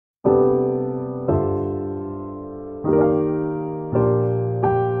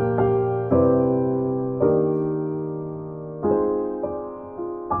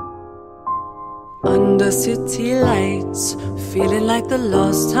Under city lights, feeling like the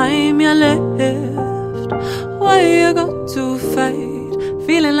last time you left. Why you got to fight,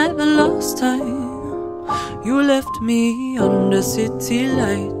 feeling like the last time you left me. Under city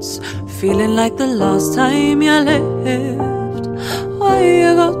lights, feeling like the last time you left. Why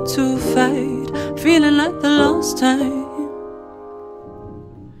you got to fight, feeling like the last time.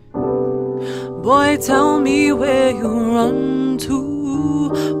 Boy, tell me where you run to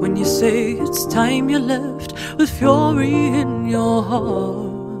when you say it's time you left with fury in your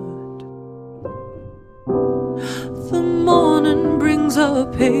heart. The morning brings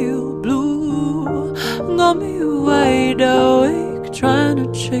a pale blue, got me wide awake trying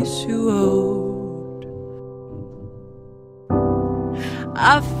to chase you out.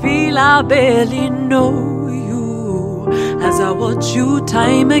 I feel I barely know you as I watch you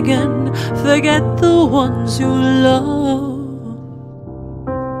time again forget the ones you love.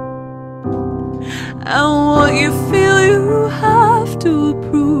 And what you feel you have to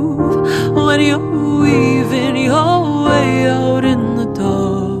prove when you're weaving your way out in the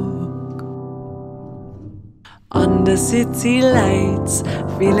dark. Under city lights,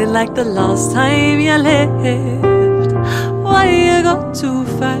 feeling like the last time you left. Why you got to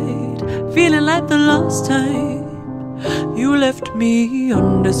fight, feeling like the last time you left me.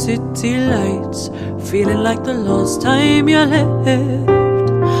 Under city lights, feeling like the last time you left.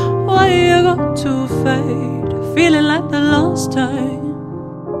 Why you got to fight, feeling like the last time.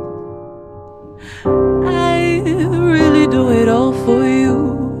 I really do it all for you.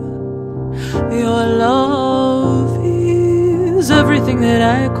 Your love is everything that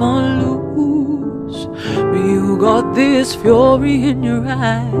I can't lose. You got this fury in your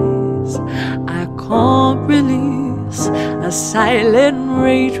eyes I can't release, a silent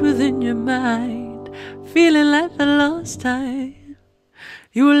rage within your mind, feeling like the last time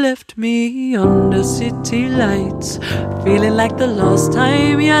you left me. Under city lights, feeling like the last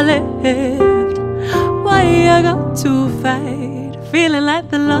time you left. Why you got to fight, feeling like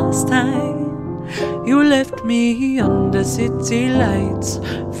the last time you left me. Under city lights,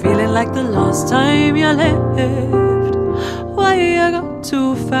 feeling like the last time you left. Why you got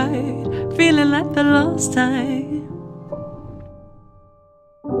to fight, feeling like the last time.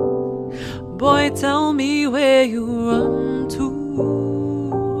 Boy, tell me where you run to,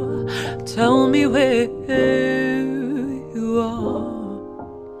 tell me where you are.